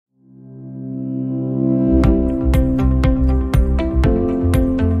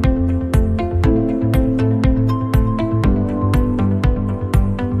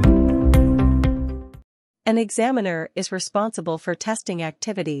An examiner is responsible for testing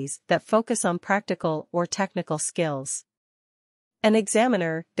activities that focus on practical or technical skills. An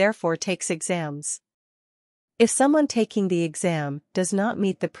examiner, therefore, takes exams. If someone taking the exam does not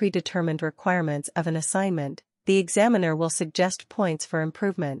meet the predetermined requirements of an assignment, the examiner will suggest points for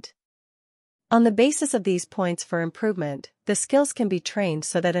improvement. On the basis of these points for improvement, the skills can be trained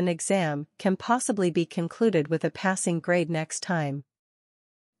so that an exam can possibly be concluded with a passing grade next time.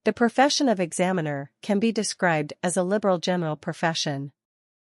 The profession of examiner can be described as a liberal general profession.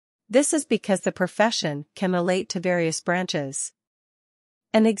 This is because the profession can relate to various branches.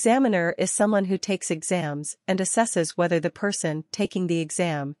 An examiner is someone who takes exams and assesses whether the person taking the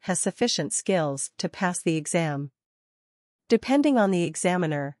exam has sufficient skills to pass the exam. Depending on the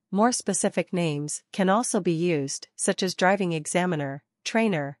examiner, more specific names can also be used, such as driving examiner,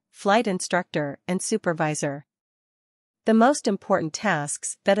 trainer, flight instructor, and supervisor. The most important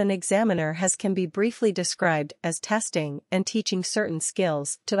tasks that an examiner has can be briefly described as testing and teaching certain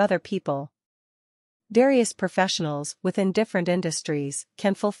skills to other people. Various professionals within different industries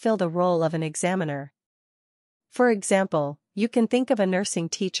can fulfill the role of an examiner. For example, you can think of a nursing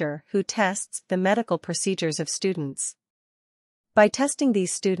teacher who tests the medical procedures of students. By testing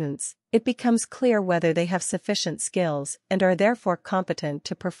these students, it becomes clear whether they have sufficient skills and are therefore competent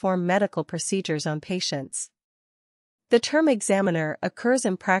to perform medical procedures on patients. The term examiner occurs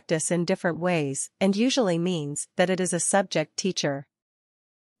in practice in different ways and usually means that it is a subject teacher.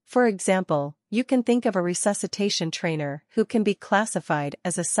 For example, you can think of a resuscitation trainer who can be classified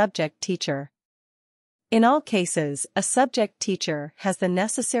as a subject teacher. In all cases, a subject teacher has the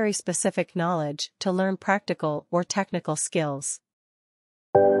necessary specific knowledge to learn practical or technical skills.